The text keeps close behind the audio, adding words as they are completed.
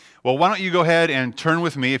Well, why don't you go ahead and turn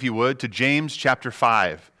with me, if you would, to James chapter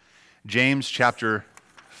 5. James chapter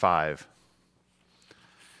 5.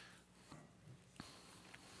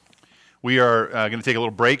 We are going to take a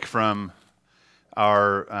little break from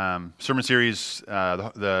our sermon series,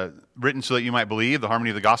 the Written So That You Might Believe, the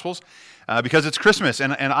Harmony of the Gospels, because it's Christmas.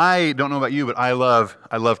 And I don't know about you, but I love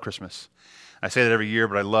Christmas. I say that every year,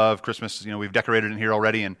 but I love Christmas. You know, we've decorated in here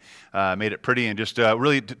already and made it pretty, and just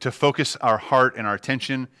really to focus our heart and our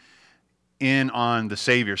attention in on the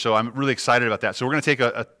Savior. So I'm really excited about that. So we're going to take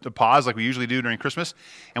a pause like we usually do during Christmas,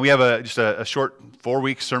 and we have just a short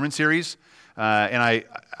 4-week sermon series. And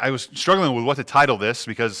I was struggling with what to title this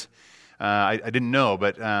because I didn't know,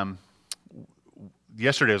 but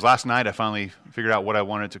yesterday, it was last night, I finally figured out what I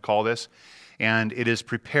wanted to call this, and it is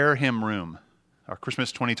Prepare Him Room. Our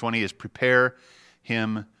Christmas 2020 is Prepare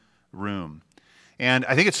Him Room. And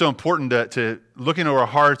I think it's so important to look into our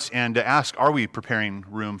hearts and to ask, are we preparing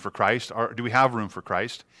room for Christ? Do we have room for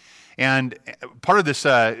Christ? And part of this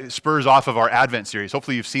spurs off of our Advent series.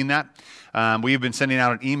 Hopefully you've seen that. We've been sending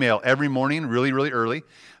out an email every morning, really, really early,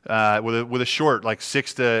 with a short, like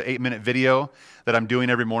 6 to 8 minute video that I'm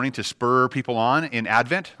doing every morning to spur people on in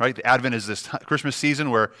Advent, right? The Advent is this Christmas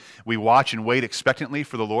season where we watch and wait expectantly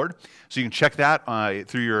for the Lord. So you can check that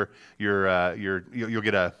through you'll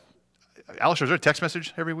get a, Alistair, is there a text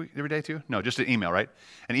message every day too? No, just an email, right?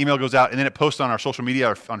 An email goes out, and then it posts on our social media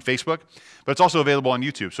or on Facebook, but it's also available on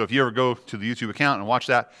YouTube. So if you ever go to the YouTube account and watch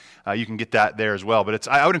that, you can get that there as well. But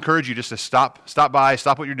I would encourage you just to stop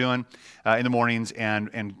what you're doing in the mornings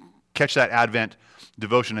and catch that Advent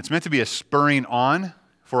devotion. It's meant to be a spurring on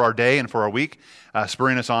for our day and for our week,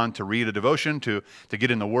 spurring us on to read a devotion, to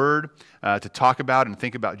get in the Word, to talk about and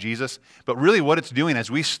think about Jesus. But really what it's doing as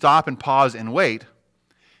we stop and pause and wait,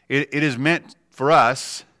 it is meant for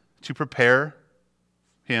us to prepare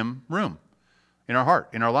Him room in our heart,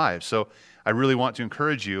 in our lives. So I really want to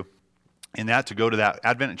encourage you in that to go to that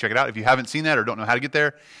Advent and check it out. If you haven't seen that or don't know how to get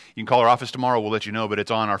there, you can call our office tomorrow. We'll let you know. But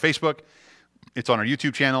it's on our Facebook, it's on our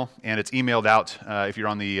YouTube channel, and it's emailed out if you're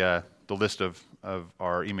on the list of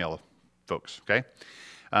our email folks. Okay.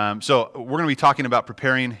 So we're going to be talking about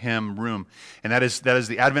preparing Him room, and that is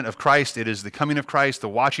the advent of Christ. It is the coming of Christ, the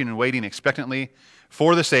watching and waiting expectantly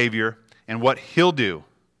for the Savior and what He'll do.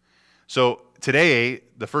 So today,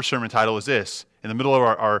 the first sermon title is this: in the middle of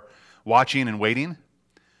our watching and waiting,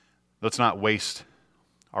 let's not waste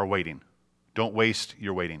our waiting. Don't waste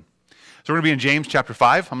your waiting. So we're going to be in James chapter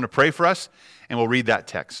 5. I'm going to pray for us, and we'll read that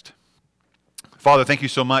text. Father, thank you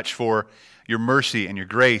so much for your mercy and your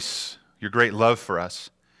grace, your great love for us.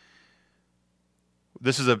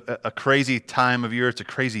 This is a crazy time of year. It's a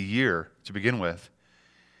crazy year to begin with.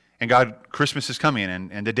 And God, Christmas is coming,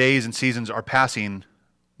 and the days and seasons are passing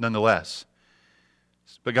nonetheless.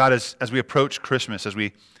 But God, as we approach Christmas, as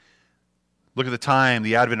we look at the time,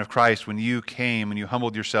 the advent of Christ, when you came and you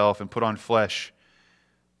humbled yourself and put on flesh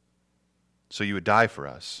so you would die for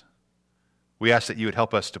us, we ask that you would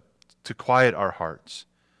help us to quiet our hearts,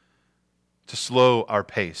 to slow our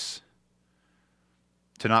pace,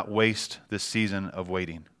 to not waste this season of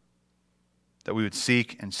waiting, that we would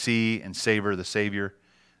seek and see and savor the Savior,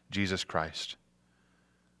 Jesus Christ.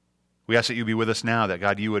 We ask that you be with us now, that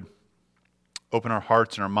God, you would open our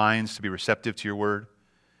hearts and our minds to be receptive to your word,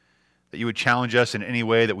 that you would challenge us in any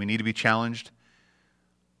way that we need to be challenged,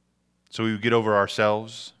 so we would get over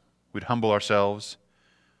ourselves, we'd humble ourselves,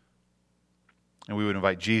 and we would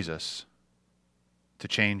invite Jesus to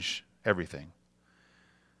change everything.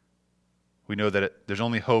 We know that there's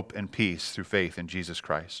only hope and peace through faith in Jesus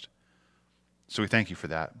Christ. So we thank you for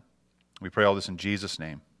that. We pray all this in Jesus'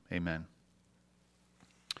 name. Amen.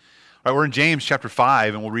 All right, we're in James chapter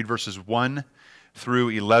 5, and we'll read verses 1 through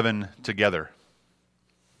 11 together.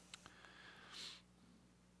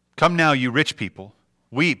 Come now, you rich people,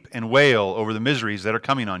 weep and wail over the miseries that are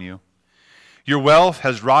coming on you. Your wealth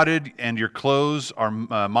has rotted, and your clothes are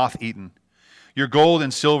moth-eaten. Your gold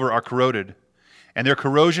and silver are corroded, and their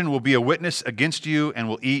corrosion will be a witness against you and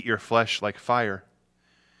will eat your flesh like fire.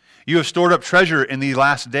 You have stored up treasure in the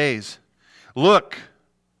last days. Look,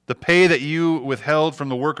 the pay that you withheld from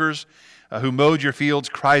the workers who mowed your fields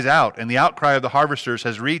cries out, and the outcry of the harvesters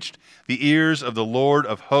has reached the ears of the Lord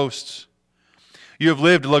of hosts. You have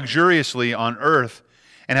lived luxuriously on earth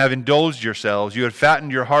and have indulged yourselves. You have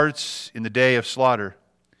fattened your hearts in the day of slaughter.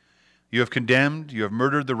 You have condemned, you have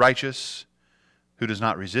murdered the righteous who does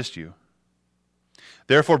not resist you.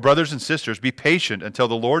 Therefore, brothers and sisters, be patient until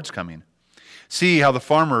the Lord's coming. See how the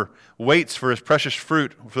farmer waits for his precious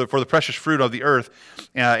fruit, for the precious fruit of the earth,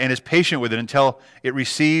 and is patient with it until it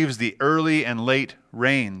receives the early and late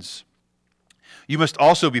rains. You must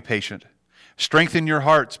also be patient. Strengthen your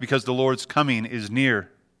hearts because the Lord's coming is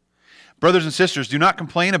near. Brothers and sisters, do not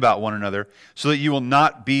complain about one another so that you will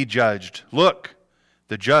not be judged. Look,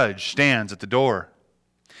 the judge stands at the door.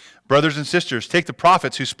 Brothers and sisters, take the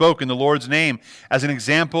prophets who spoke in the Lord's name as an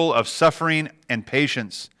example of suffering and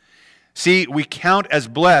patience. See, we count as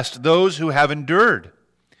blessed those who have endured.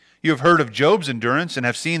 You have heard of Job's endurance and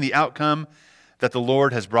have seen the outcome that the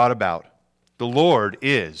Lord has brought about. The Lord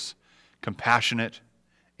is compassionate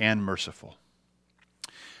and merciful.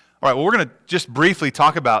 All right, well, we're going to just briefly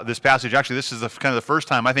talk about this passage. Actually, this is kind of the first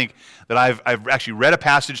time I think that I've actually read a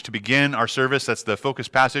passage to begin our service. That's the focus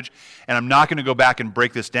passage. And I'm not going to go back and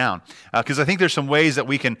break this down because I think there's some ways that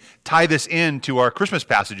we can tie this into our Christmas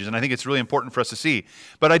passages, and I think it's really important for us to see.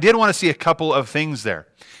 But I did want to see a couple of things there.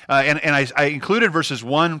 And I included verses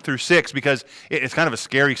 1 through 6 because it's kind of a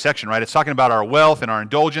scary section, right? It's talking about our wealth and our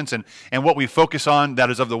indulgence and what we focus on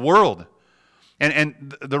that is of the world.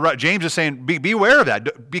 And James is saying, be aware of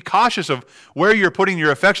that. Be cautious of where you're putting your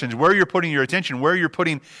affections, where you're putting your attention, where you're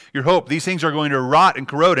putting your hope. These things are going to rot and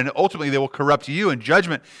corrode, and ultimately they will corrupt you, and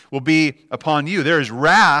judgment will be upon you. There is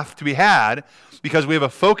wrath to be had because we have a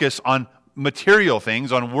focus on material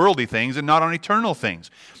things, on worldly things, and not on eternal things.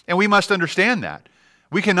 And we must understand that.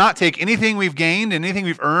 We cannot take anything we've gained, anything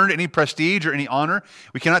we've earned, any prestige or any honor.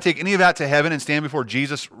 We cannot take any of that to heaven and stand before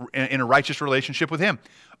Jesus in a righteous relationship with Him.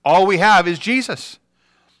 All we have is Jesus.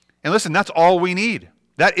 And listen, that's all we need.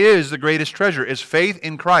 That is the greatest treasure, is faith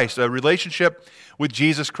in Christ, a relationship with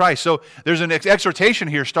Jesus Christ. So there's an exhortation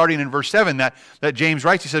here starting in verse 7 that James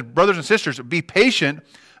writes. He says, brothers and sisters, be patient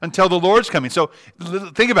until the Lord's coming. So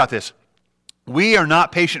think about this. We are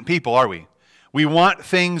not patient people, are we? We want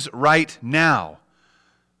things right now.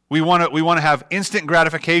 We want to have instant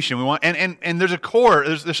gratification. We want and there's a core,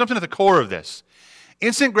 there's something at the core of this.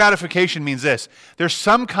 Instant gratification means this. There's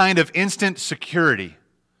some kind of instant security.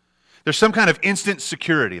 There's some kind of instant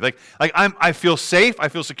security. Like I feel safe, I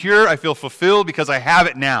feel secure, I feel fulfilled because I have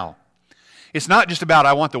it now. It's not just about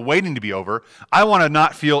I want the waiting to be over. I want to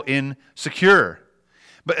not feel insecure.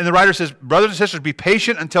 And the writer says, brothers and sisters, be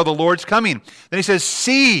patient until the Lord's coming. Then he says,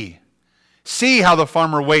 See how the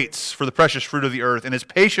farmer waits for the precious fruit of the earth and is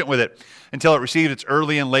patient with it until it receives its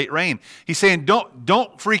early and late rain. He's saying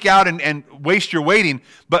don't freak out and waste your waiting,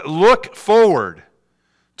 but look forward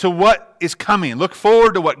to what is coming. Look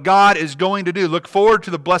forward to what God is going to do. Look forward to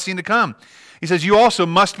the blessing to come. He says you also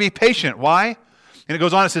must be patient. Why? And it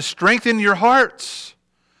goes on, it says, strengthen your hearts.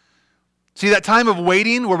 See, that time of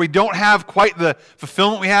waiting where we don't have quite the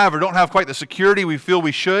fulfillment we have or don't have quite the security we feel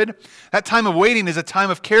we should, that time of waiting is a time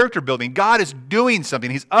of character building. God is doing something.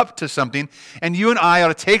 He's up to something. And you and I ought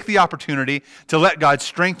to take the opportunity to let God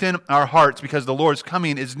strengthen our hearts because the Lord's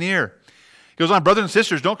coming is near. He goes on, brothers and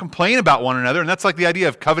sisters, don't complain about one another. And that's like the idea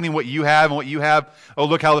of coveting what you have and what you have. Oh,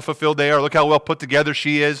 look how fulfilled they are. Look how well put together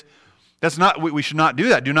she is. That's not, we should not do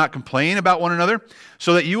that. Do not complain about one another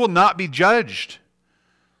so that you will not be judged.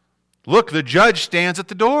 Look, the judge stands at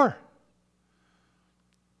the door.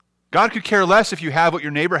 God could care less if you have what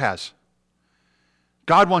your neighbor has.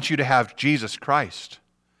 God wants you to have Jesus Christ.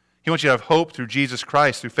 He wants you to have hope through Jesus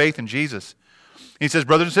Christ, through faith in Jesus. He says,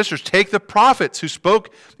 brothers and sisters, take the prophets who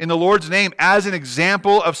spoke in the Lord's name as an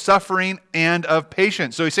example of suffering and of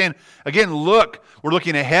patience. So he's saying, again, look, we're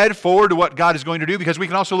looking ahead, forward to what God is going to do because we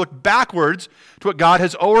can also look backwards to what God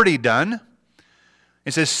has already done.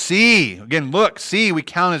 It says, see, again, look, see, we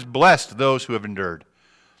count as blessed those who have endured.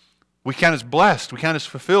 We count as blessed, we count as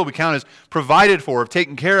fulfilled, we count as provided for,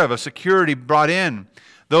 taken care of, a security brought in.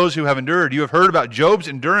 Those who have endured. You have heard about Job's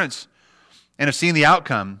endurance and have seen the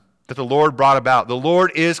outcome that the Lord brought about. The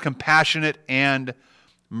Lord is compassionate and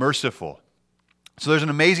merciful. So there's an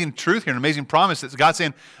amazing truth here, an amazing promise that God's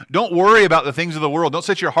saying, don't worry about the things of the world. Don't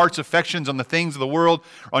set your heart's affections on the things of the world,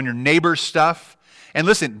 or on your neighbor's stuff. And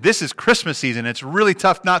listen, this is Christmas season. It's really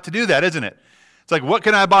tough not to do that, isn't it? It's like, what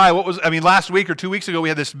can I buy? Last week or 2 weeks ago, we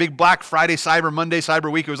had this big Black Friday, Cyber Monday, Cyber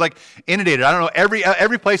Week. It was like inundated. I don't know,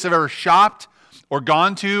 every place I've ever shopped or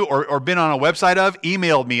gone to or been on a website of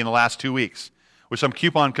emailed me in the last 2 weeks with some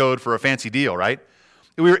coupon code for a fancy deal, right?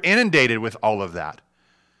 We were inundated with all of that.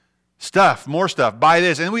 Stuff, more stuff, buy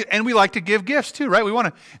this. And we like to give gifts too, right? We want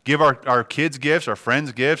to give our kids gifts, our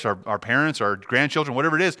friends gifts, our parents, our grandchildren,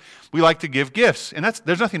 whatever it is. We like to give gifts. And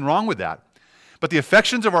there's nothing wrong with that. But the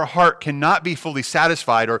affections of our heart cannot be fully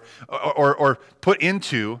satisfied or put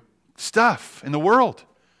into stuff in the world.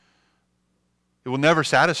 It will never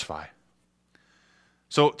satisfy.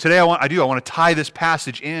 So today I want to tie this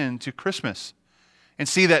passage into Christmas and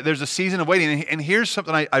see that there's a season of waiting. And here's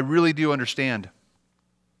something I really do understand.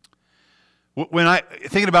 When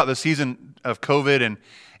thinking about the season of COVID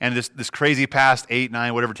and this crazy past 8,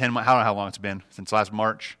 9, whatever, 10 months, I don't know how long it's been, since last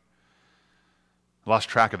March. I lost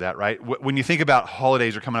track of that, right? When you think about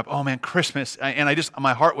holidays are coming up, oh man, Christmas, and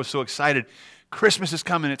my heart was so excited. Christmas is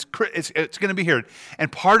coming, it's going to be here.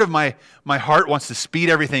 And part of my heart wants to speed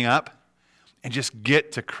everything up and just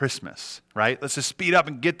get to Christmas, right? Let's just speed up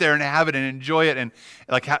and get there and have it and enjoy it and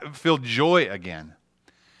like feel joy again.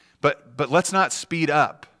 But let's not speed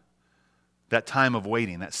up that time of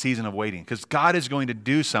waiting, that season of waiting, because God is going to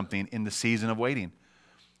do something in the season of waiting.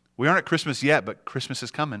 We aren't at Christmas yet, but Christmas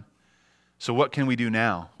is coming. So what can we do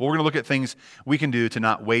now? Well, we're going to look at things we can do to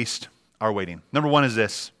not waste our waiting. Number one is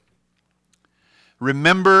this.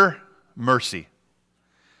 Remember mercy.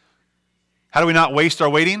 How do we not waste our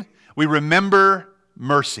waiting? We remember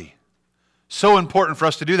mercy. So important for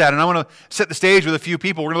us to do that. And I want to set the stage with a few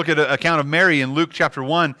people. We're going to look at an account of Mary in Luke chapter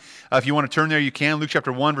 1. If you want to turn there, you can. Luke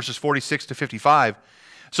chapter 1, verses 46 to 55.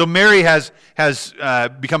 So Mary has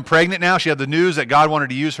become pregnant now. She had the news that God wanted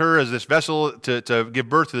to use her as this vessel to give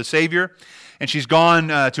birth to the Savior. And she's gone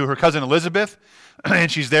to her cousin Elizabeth,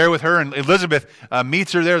 and she's there with her. And Elizabeth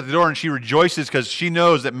meets her there at the door, and she rejoices because she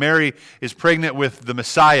knows that Mary is pregnant with the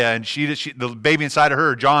Messiah. And the baby inside of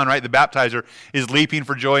her, John, right, the baptizer, is leaping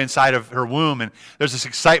for joy inside of her womb. And there's this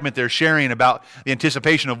excitement they're sharing about the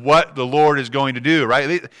anticipation of what the Lord is going to do,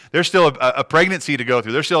 right? There's still a pregnancy to go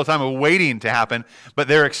through. There's still a time of waiting to happen, but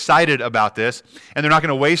they're excited about this. And they're not going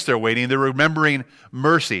to waste their waiting. They're remembering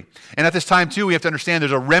mercy. And at this time, too, we have to understand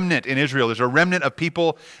there's a remnant in Israel. There's a remnant of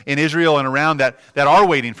people in Israel and around that are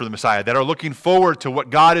waiting for the Messiah, that are looking forward to what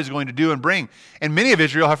God is going to do and bring. And many of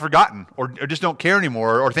Israel have forgotten or just don't care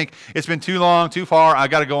anymore or think it's been too long, too far, I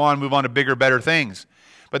got to go on, move on to bigger, better things.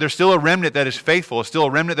 But there's still a remnant that is faithful, still a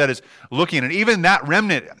remnant that is looking. And even that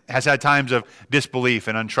remnant has had times of disbelief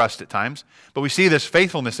and untrust at times. But we see this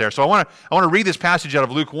faithfulness there. So I want to read this passage out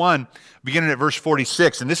of Luke 1, beginning at verse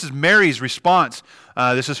 46. And this is Mary's response.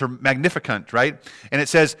 This is her Magnificat, right? And it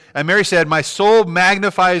says, and Mary said, "My soul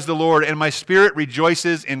magnifies the Lord, and my spirit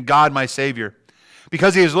rejoices in God my Savior,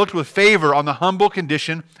 because he has looked with favor on the humble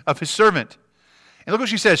condition of his servant." And look what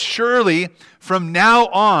she says, "Surely from now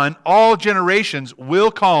on all generations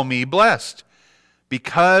will call me blessed,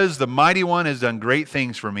 because the Mighty One has done great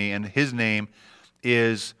things for me, and his name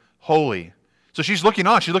is holy." So she's looking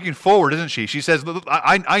on. She's looking forward, isn't she? She says,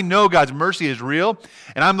 I know God's mercy is real,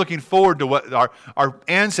 and I'm looking forward to what our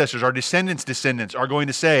ancestors, our descendants are going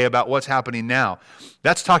to say about what's happening now.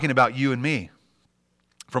 That's talking about you and me.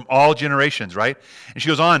 From all generations, right? And she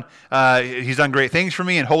goes on, he's done great things for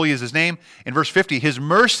me, and holy is his name. In verse 50, his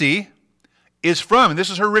mercy is from, and this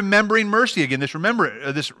is her remembering mercy again, this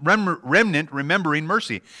remnant remembering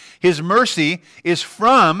mercy. His mercy is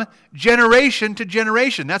from generation to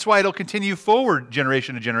generation. That's why it'll continue forward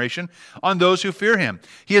generation to generation on those who fear him.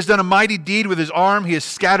 He has done a mighty deed with his arm. He has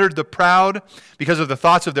scattered the proud because of the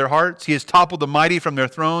thoughts of their hearts. He has toppled the mighty from their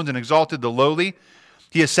thrones and exalted the lowly.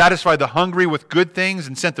 He has satisfied the hungry with good things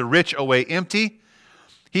and sent the rich away empty.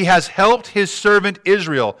 He has helped his servant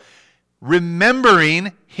Israel,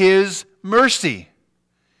 remembering his mercy.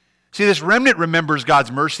 See, this remnant remembers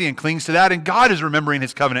God's mercy and clings to that, and God is remembering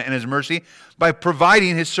his covenant and his mercy by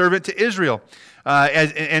providing his servant to Israel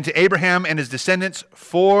and to Abraham and his descendants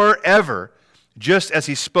forever, just as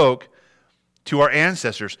he spoke to our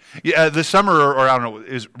ancestors. This summer, or I don't know,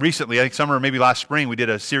 is recently, I think summer or maybe last spring, we did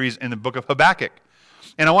a series in the book of Habakkuk.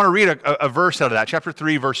 And I want to read a verse out of that, chapter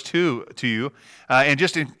 3, verse 2 to you, and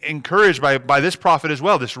just encouraged by this prophet as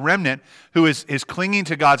well, this remnant who is clinging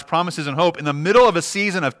to God's promises and hope in the middle of a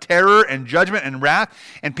season of terror and judgment and wrath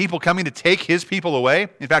and people coming to take his people away.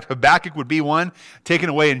 In fact, Habakkuk would be one taken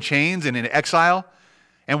away in chains and in exile.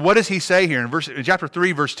 And what does he say here? In chapter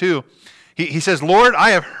 3, verse 2, he says, "Lord, I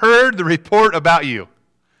have heard the report about you."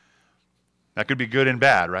 That could be good and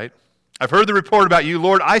bad, right? I've heard the report about you.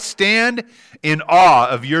 Lord, I stand in awe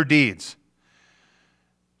of your deeds.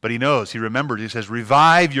 But he knows, he remembers, he says,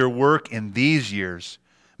 "Revive your work in these years.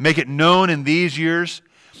 Make it known in these years."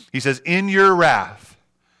 He says, "In your wrath,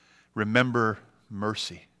 remember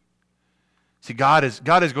mercy." See, God is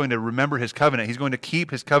going to remember his covenant. He's going to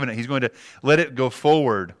keep his covenant. He's going to let it go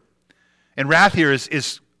forward. And wrath here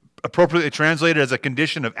is appropriately translated as a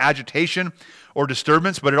condition of agitation or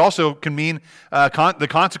disturbance, but it also can mean the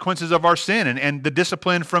consequences of our sin and the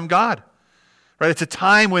discipline from God. Right? It's a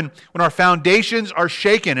time when our foundations are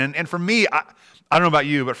shaken. And for me, I don't know about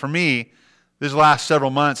you, but for me, these last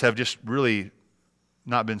several months have just really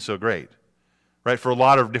not been so great. Right? For a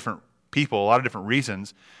lot of different people, a lot of different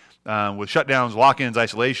reasons, with shutdowns, lock-ins,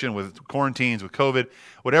 isolation, with quarantines, with COVID,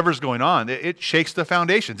 whatever's going on, it shakes the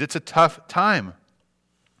foundations. It's a tough time.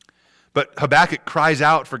 But Habakkuk cries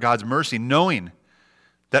out for God's mercy, knowing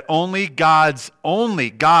that only God's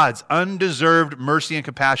undeserved mercy and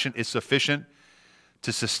compassion is sufficient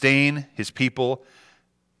to sustain his people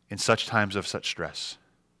in such times of such stress.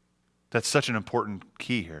 That's such an important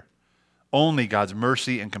key here. Only God's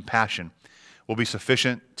mercy and compassion will be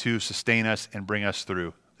sufficient to sustain us and bring us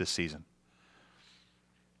through this season.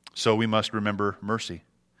 So we must remember mercy.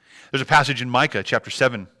 There's a passage in Micah chapter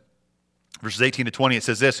 7, verses 18 to 20. It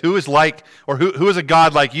says this, who is a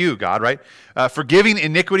God like you, God, right? Forgiving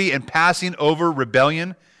iniquity and passing over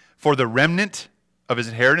rebellion for the remnant of his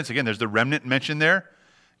inheritance. Again, there's the remnant mentioned there.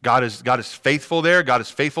 God is faithful there. God is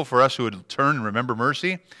faithful for us who would turn and remember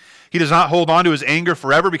mercy. He does not hold on to his anger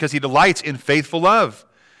forever because he delights in faithful love.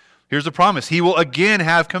 Here's the promise. He will again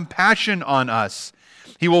have compassion on us.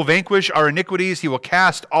 He will vanquish our iniquities. He will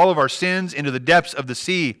cast all of our sins into the depths of the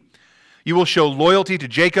sea. You will show loyalty to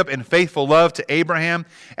Jacob and faithful love to Abraham,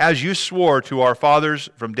 as you swore to our fathers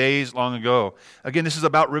from days long ago. Again, this is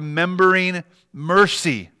about remembering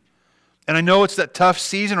mercy. And I know it's that tough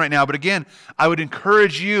season right now, but again, I would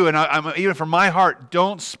encourage you, and I'm even from my heart,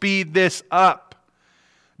 don't speed this up.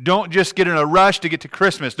 Don't just get in a rush to get to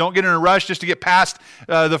Christmas. Don't get in a rush just to get past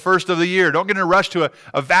the first of the year. Don't get in a rush to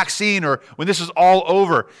a vaccine or when this is all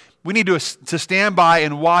over. We need to stand by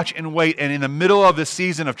and watch and wait. And in the middle of this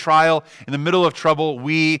season of trial, in the middle of trouble,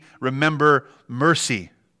 we remember mercy.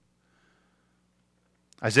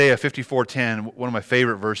 Isaiah 54:10, one of my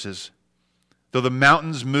favorite verses. Though the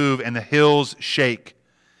mountains move and the hills shake,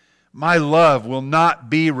 my love will not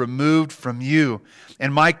be removed from you,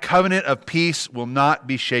 and my covenant of peace will not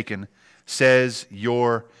be shaken, says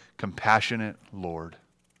your compassionate Lord.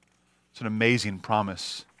 It's an amazing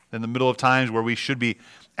promise. In the middle of times where we should be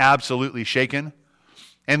absolutely shaken.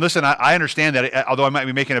 And listen, I understand that, although I might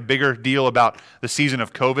be making a bigger deal about the season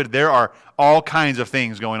of COVID, there are all kinds of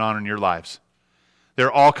things going on in your lives. There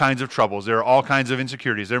are all kinds of troubles. There are all kinds of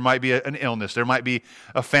insecurities. There might be an illness. There might be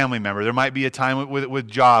a family member. There might be a time with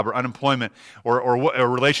job or unemployment or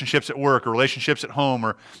relationships at work or relationships at home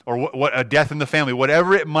or a death in the family.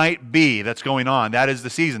 Whatever it might be that's going on, that is the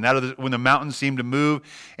season. That is when the mountains seem to move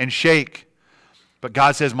and shake. But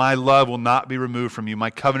God says, my love will not be removed from you. My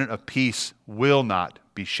covenant of peace will not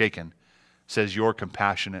be shaken, says your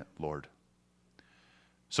compassionate Lord.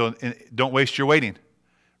 So don't waste your waiting.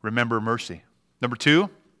 Remember mercy. Number 2,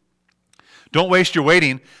 don't waste your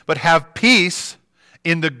waiting, but have peace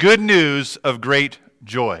in the good news of great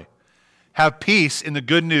joy. Have peace in the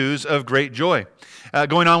good news of great joy.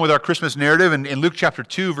 Going on with our Christmas narrative in Luke chapter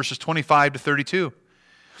 2, verses 25 to 32.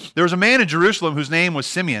 There was a man in Jerusalem whose name was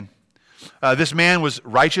Simeon. This man was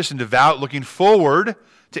righteous and devout, looking forward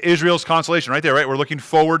to Israel's consolation. Right there, right? We're looking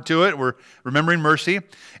forward to it. We're remembering mercy.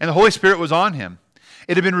 And the Holy Spirit was on him.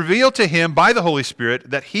 It had been revealed to him by the Holy Spirit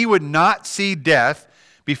that he would not see death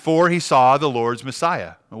before he saw the Lord's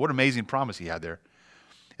Messiah. Well, what an amazing promise he had there.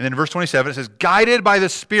 And then in verse 27, it says, guided by the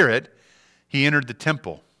Spirit, he entered the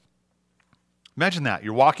temple. Imagine that.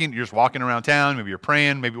 You're just walking around town, maybe you're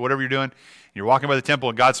praying, maybe whatever you're doing. You're walking by the temple,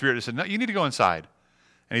 and God's Spirit said, no, you need to go inside.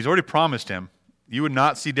 And he's already promised him, you would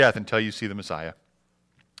not see death until you see the Messiah.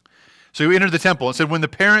 So he entered the temple and said, when the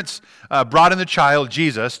parents brought in the child,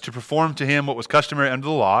 Jesus, to perform to him what was customary under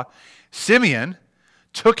the law, Simeon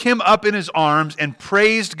took him up in his arms and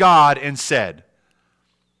praised God and said,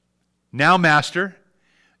 now, Master,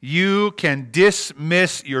 you can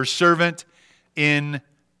dismiss your servant in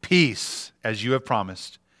peace, as you have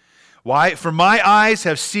promised. Why? For my eyes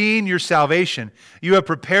have seen your salvation. You have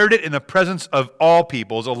prepared it in the presence of all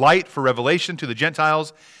peoples, a light for revelation to the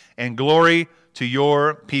Gentiles and glory to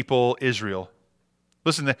your people Israel.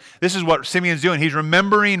 Listen, this is what Simeon's doing. He's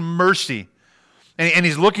remembering mercy. And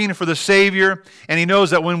he's looking for the Savior. And he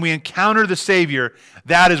knows that when we encounter the Savior,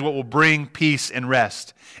 that is what will bring peace and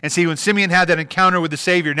rest. And see, when Simeon had that encounter with the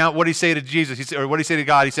Savior, now what did he say to Jesus? Or what did he say to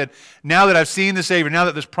God? He said, now that I've seen the Savior, now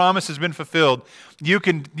that this promise has been fulfilled, you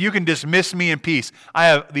can dismiss me in peace. I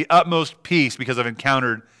have the utmost peace because I've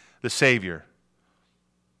encountered the Savior.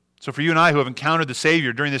 So for you and I who have encountered the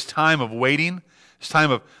Savior during this time of waiting, this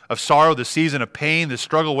time of sorrow, this season of pain, this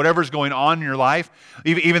struggle, whatever's going on in your life,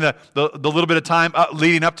 even the little bit of time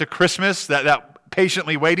leading up to Christmas, that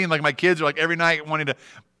patiently waiting, like my kids are like every night wanting to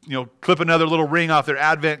clip another little ring off their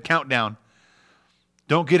Advent countdown.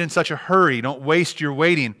 Don't get in such a hurry. Don't waste your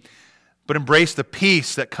waiting, but embrace the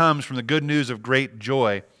peace that comes from the good news of great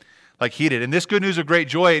joy like he did. And this good news of great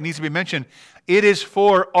joy, it needs to be mentioned, it is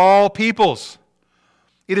for all peoples.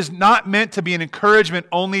 It is not meant to be an encouragement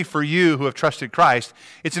only for you who have trusted Christ.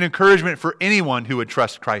 It's an encouragement for anyone who would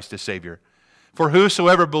trust Christ as Savior. For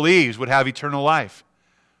whosoever believes would have eternal life.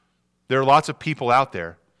 There are lots of people out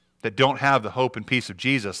there that don't have the hope and peace of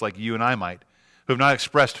Jesus like you and I might, who have not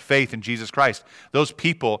expressed faith in Jesus Christ. Those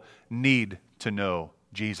people need to know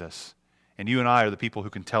Jesus. And you and I are the people who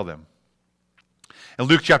can tell them. In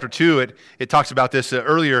Luke chapter 2, it talks about this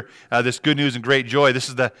earlier, this good news and great joy. This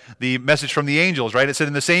is the message from the angels, right? It said,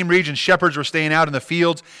 in the same region, shepherds were staying out in the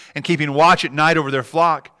fields and keeping watch at night over their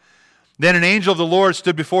flock. Then an angel of the Lord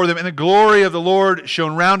stood before them, and the glory of the Lord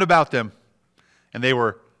shone round about them, and they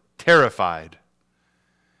were terrified.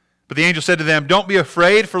 But the angel said to them, don't be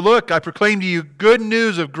afraid, for look, I proclaim to you good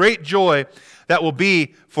news of great joy that will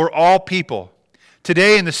be for all people.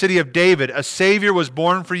 Today in the city of David, a Savior was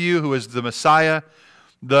born for you who is the Messiah,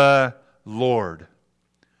 the Lord.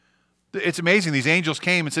 It's amazing. These angels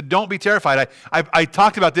came and said, don't be terrified. I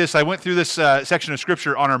talked about this. I went through this section of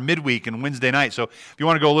Scripture on our midweek and Wednesday night. So if you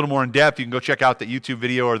want to go a little more in depth, you can go check out the YouTube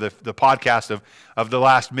video or the podcast of the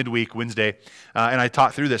last midweek Wednesday. And I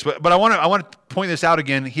talked through this. But I want to point this out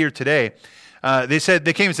again here today.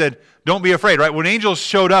 They came and said, don't be afraid, right? When angels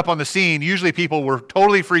showed up on the scene, usually people were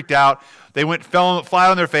totally freaked out. They fell flat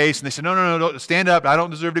on their face, and they said, no, stand up. I don't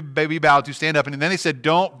deserve to be bowed to. Stand up. And then they said,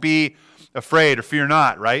 don't be afraid or fear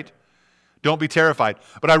not, right? Don't be terrified.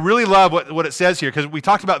 But I really love what it says here, because we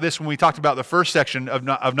talked about this when we talked about the first section of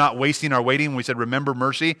not wasting our waiting. When we said, remember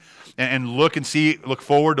mercy, and look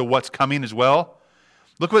forward to what's coming as well.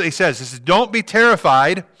 Look what he says. He says, don't be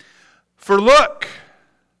terrified, for look,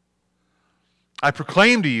 I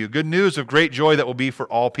proclaim to you good news of great joy that will be for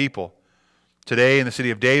all people. Today in the city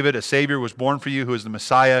of David, a Savior was born for you who is the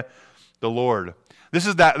Messiah, the Lord. This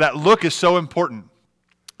is that look is so important.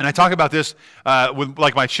 And I talk about this with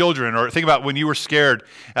like my children, or think about when you were scared.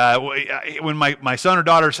 When my son or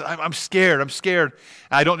daughter says, I'm scared.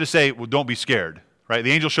 I don't just say, well, don't be scared. Right?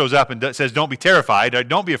 The angel shows up and says, don't be terrified,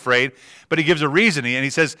 don't be afraid. But he gives a reason, and he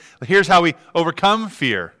says, here's how we overcome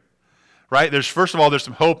fear. Right? First of all, there's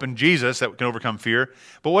some hope in Jesus that can overcome fear.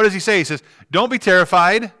 But what does he say? He says, don't be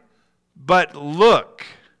terrified, but look.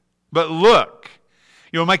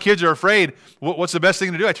 You know, when my kids are afraid, what's the best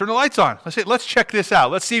thing to do? I turn the lights on. I say, let's check this out.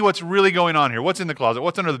 Let's see what's really going on here. What's in the closet?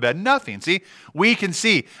 What's under the bed? Nothing. See? We can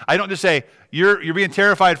see. I don't just say, you're being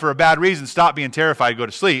terrified for a bad reason. Stop being terrified. Go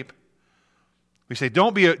to sleep. We say,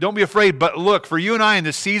 don't be afraid, but look. For you and I in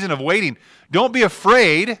this season of waiting, don't be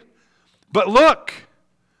afraid, but look.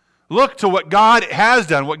 Look to what God has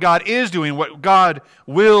done, what God is doing, what God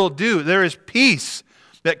will do. There is peace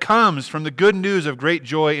that comes from the good news of great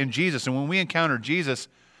joy in Jesus. And when we encounter Jesus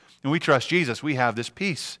and we trust Jesus, we have this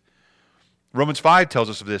peace. Romans 5 tells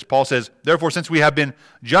us of this. Paul says, therefore, since we have been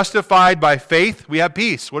justified by faith, we have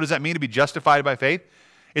peace. What does that mean to be justified by faith?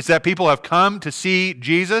 It's that people have come to see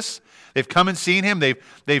Jesus. They've come and seen him.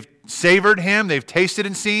 They've savored him. They've tasted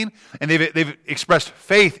and seen. And they've expressed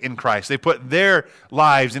faith in Christ. They put their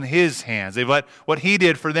lives in his hands. They've let what he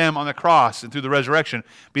did for them on the cross and through the resurrection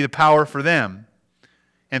be the power for them.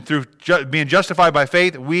 And through being justified by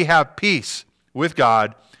faith, we have peace with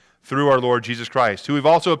God through our Lord Jesus Christ, who we've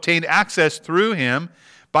also obtained access through him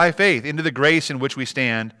by faith into the grace in which we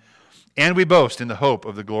stand, and we boast in the hope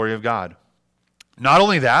of the glory of God. Not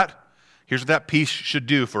only that, here's what that peace should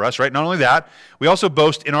do for us, right? Not only that, we also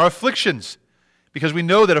boast in our afflictions, because we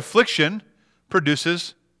know that affliction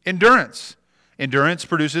produces endurance. Endurance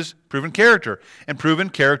produces proven character, and proven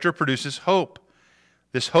character produces hope.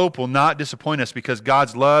 This hope will not disappoint us because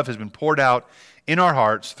God's love has been poured out in our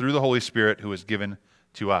hearts through the Holy Spirit who is given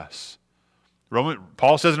to us.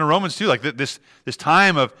 Paul says in Romans 2, like this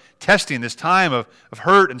time of testing, this time of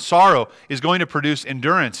hurt and sorrow is going to produce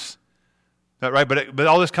endurance. Right? But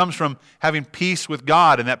all this comes from having peace with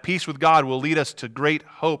God, and that peace with God will lead us to great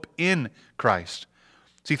hope in Christ.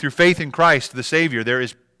 See, through faith in Christ, the Savior, there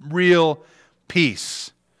is real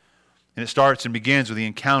peace. And it starts and begins with the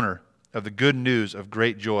encounter of the good news of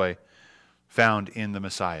great joy found in the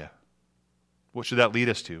Messiah. What should that lead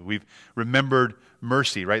us to? We've remembered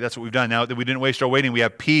mercy, right? That's what we've done. Now that we didn't waste our waiting, we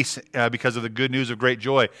have peace because of the good news of great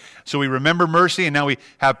joy. So we remember mercy, and now we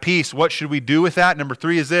have peace. What should we do with that? Number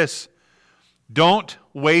 3 is this. Don't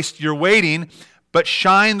waste your waiting, but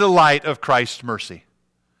shine the light of Christ's mercy.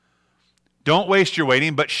 Don't waste your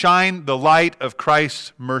waiting, but shine the light of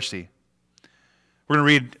Christ's mercy. We're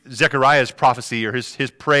going to read Zechariah's prophecy, or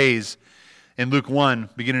his praise, in Luke 1,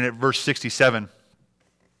 beginning at verse 67.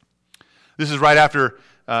 This is right after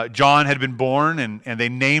John had been born, and they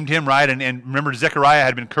named him, right? And remember, Zechariah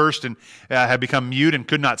had been cursed and had become mute and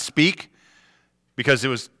could not speak because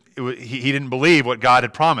he didn't believe what God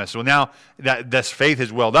had promised. Well, now this faith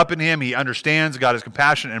has welled up in him. He understands God is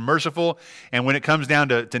compassionate and merciful. And when it comes down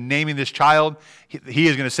to naming this child, he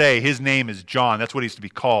is going to say his name is John. That's what he's to be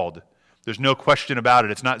called. There's no question about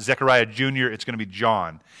it. It's not Zechariah Jr., it's going to be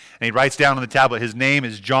John. And he writes down on the tablet, his name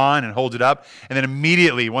is John, and holds it up. And then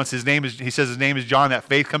immediately, once he says his name is John, that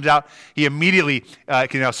faith comes out. He immediately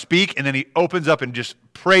can now speak, and then he opens up and just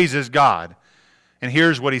praises God. And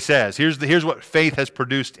here's what he says. Here's what faith has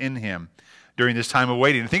produced in him during this time of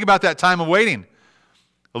waiting. And think about that time of waiting.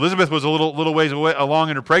 Elizabeth was a little ways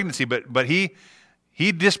along in her pregnancy, but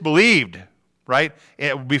he disbelieved. Right?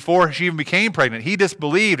 Before she even became pregnant, he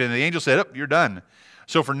disbelieved, and the angel said, "Oh, you're done."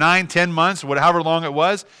 So for 9-10 months, however long it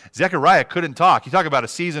was, Zechariah couldn't talk. You talk about a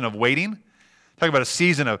season of waiting. Talk about a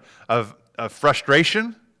season of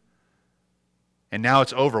frustration. And now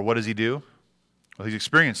it's over. What does he do? Well, he's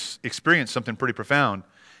experienced something pretty profound.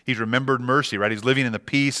 He's remembered mercy, right? He's living in the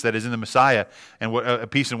peace that is in the Messiah and a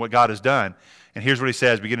peace in what God has done. And here's what he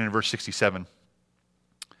says, beginning in verse 67.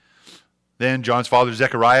 Then John's father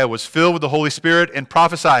Zechariah was filled with the Holy Spirit and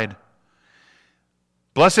prophesied,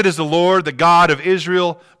 "Blessed is the Lord, the God of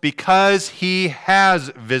Israel, because he has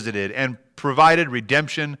visited and provided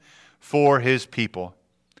redemption for his people.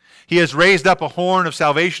 He has raised up a horn of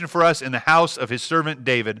salvation for us in the house of his servant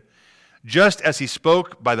David, just as he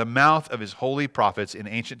spoke by the mouth of his holy prophets in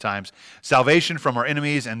ancient times, salvation from our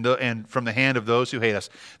enemies and from the hand of those who hate us."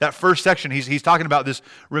 That first section, he's talking about this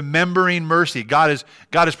remembering mercy. God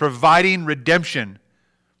is providing redemption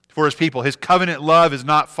for his people. His covenant love is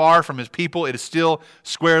not far from his people. It is still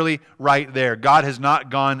squarely right there. God has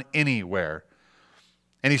not gone anywhere.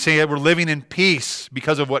 And he's saying that we're living in peace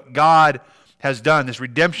because of what God has done, this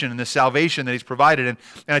redemption and this salvation that he's provided. And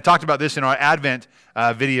I talked about this in our Advent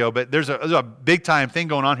video, but there's a big-time thing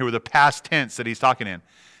going on here with the past tense that he's talking in.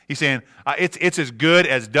 He's saying it's as good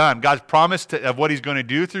as done. God's promise of what he's going to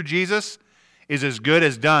do through Jesus is as good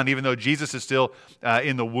as done, even though Jesus is still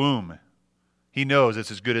in the womb. He knows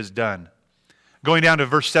it's as good as done. Going down to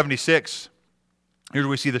verse 76, here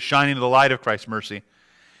we see the shining of the light of Christ's mercy.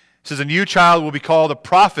 It says, "And you, child, will be called a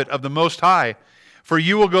prophet of the Most High, for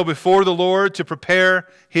you will go before the Lord to prepare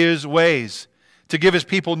his ways, to give his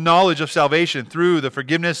people knowledge of salvation through the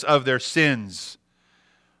forgiveness of their sins.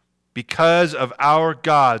 Because of our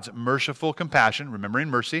God's merciful compassion," remembering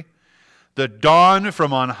mercy, "the dawn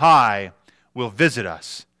from on high will visit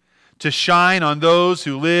us, to shine on those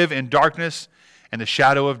who live in darkness and the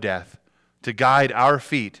shadow of death, to guide our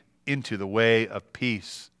feet into the way of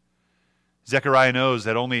peace." Zechariah knows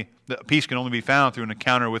that peace can only be found through an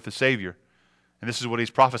encounter with the Savior. And this is what he's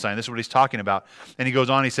prophesying. This is what he's talking about. And he goes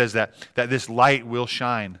on, he says that this light will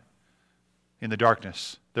shine in the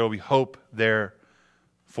darkness. There will be hope there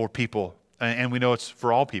for people. And we know it's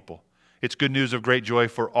for all people. It's good news of great joy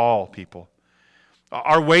for all people.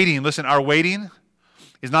 Our waiting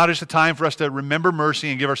is not just a time for us to remember mercy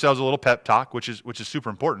and give ourselves a little pep talk, which is super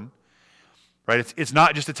important. Right? It's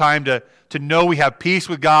not just a time to know we have peace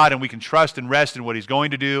with God and we can trust and rest in what he's going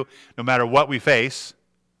to do no matter what we face.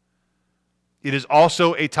 It is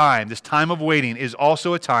also a time, this time of waiting is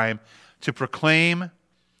also a time to proclaim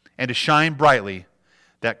and to shine brightly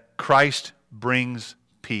that Christ brings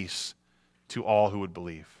peace to all who would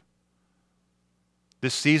believe.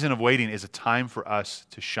 This season of waiting is a time for us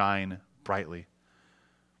to shine brightly. In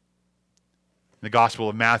the Gospel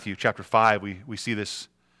of Matthew, chapter 5, we see this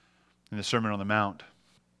in the Sermon on the Mount.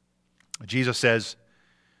 Jesus says,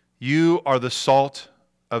 "You are the salt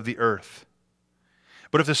of the earth.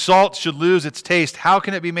 But if the salt should lose its taste, how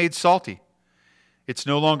can it be made salty? It's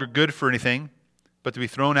no longer good for anything but to be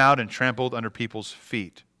thrown out and trampled under people's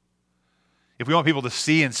feet." If we want people to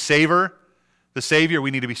see and savor the Savior,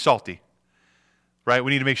 we need to be salty. Right?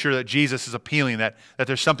 We need to make sure that Jesus is appealing, that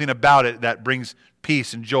there's something about it that brings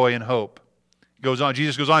peace and joy and hope.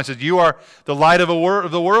 Jesus goes on and says, "You are the light of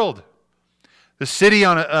the world. The city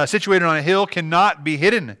situated on a hill cannot be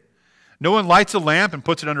hidden. No one lights a lamp and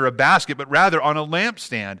puts it under a basket, but rather on a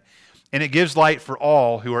lampstand, and it gives light for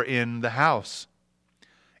all who are in the house.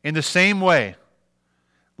 In the same way,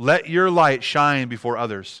 let your light shine before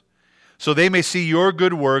others, so they may see your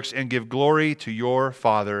good works and give glory to your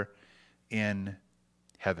Father in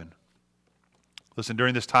heaven." Listen,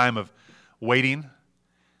 during this time of waiting,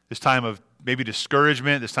 this time of maybe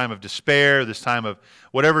discouragement, this time of despair, this time of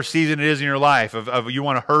whatever season it is in your life, of you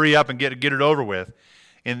want to hurry up and get it over with,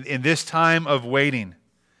 in this time of waiting,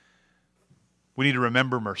 we need to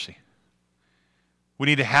remember mercy. We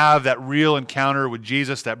need to have that real encounter with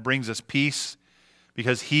Jesus that brings us peace,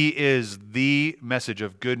 because he is the message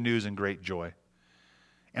of good news and great joy.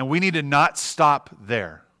 And we need to not stop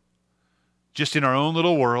there, just in our own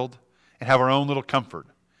little world and have our own little comfort.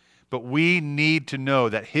 But we need to know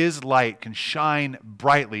that his light can shine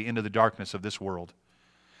brightly into the darkness of this world,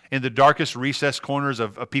 in the darkest recessed corners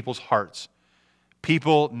of people's hearts.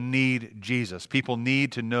 People need Jesus. People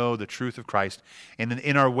need to know the truth of Christ. And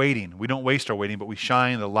in our waiting, we don't waste our waiting, but we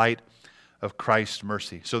shine the light of Christ's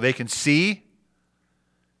mercy so they can see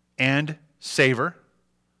and savor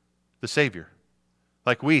the Savior,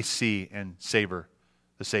 like we see and savor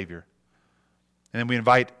the Savior. And then we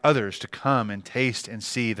invite others to come and taste and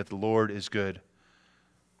see that the Lord is good.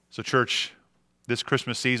 So church, this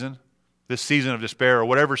Christmas season, this season of despair, or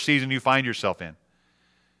whatever season you find yourself in,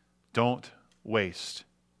 don't waste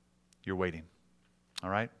your waiting. All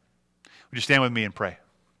right? Would you stand with me and pray?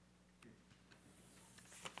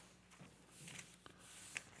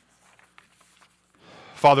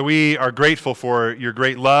 Father, we are grateful for your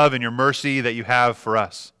great love and your mercy that you have for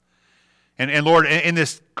us. And Lord, in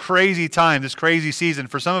this crazy time, this crazy season,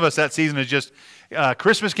 for some of us that season is just,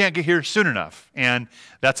 Christmas can't get here soon enough. And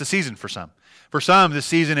that's a season for some. For some, this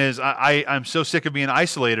season is, I'm so sick of being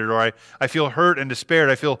isolated, or I feel hurt and despaired.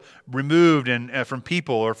 I feel removed from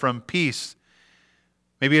people or from peace.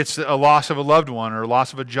 Maybe it's a loss of a loved one or a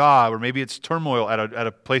loss of a job, or maybe it's turmoil at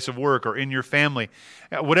a place of work or in your family.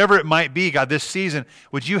 Whatever it might be, God, this season,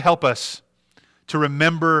 would you help us to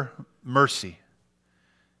remember mercy?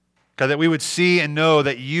 God, that we would see and know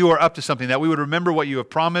that you are up to something, that we would remember what you have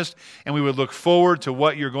promised, and we would look forward to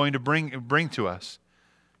what you're going to bring to us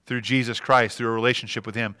through Jesus Christ, through a relationship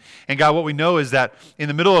with him. And God, what we know is that in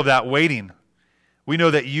the middle of that waiting, we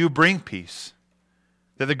know that you bring peace.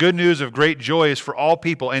 That the good news of great joy is for all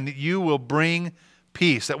people, and that you will bring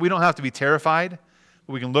peace. That we don't have to be terrified,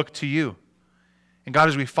 but we can look to you. And God,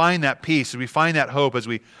 as we find that peace, as we find that hope, as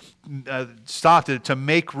we stop to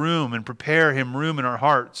make room and prepare him room in our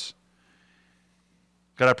hearts,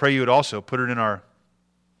 God, I pray you would also put it in our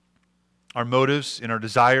motives, in our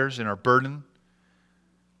desires, in our burden,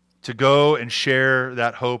 to go and share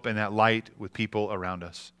that hope and that light with people around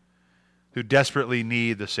us who desperately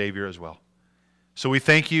need the Savior as well. So we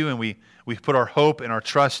thank you, and we put our hope and our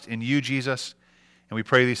trust in you, Jesus, and we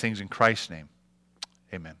pray these things in Christ's name.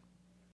 Amen.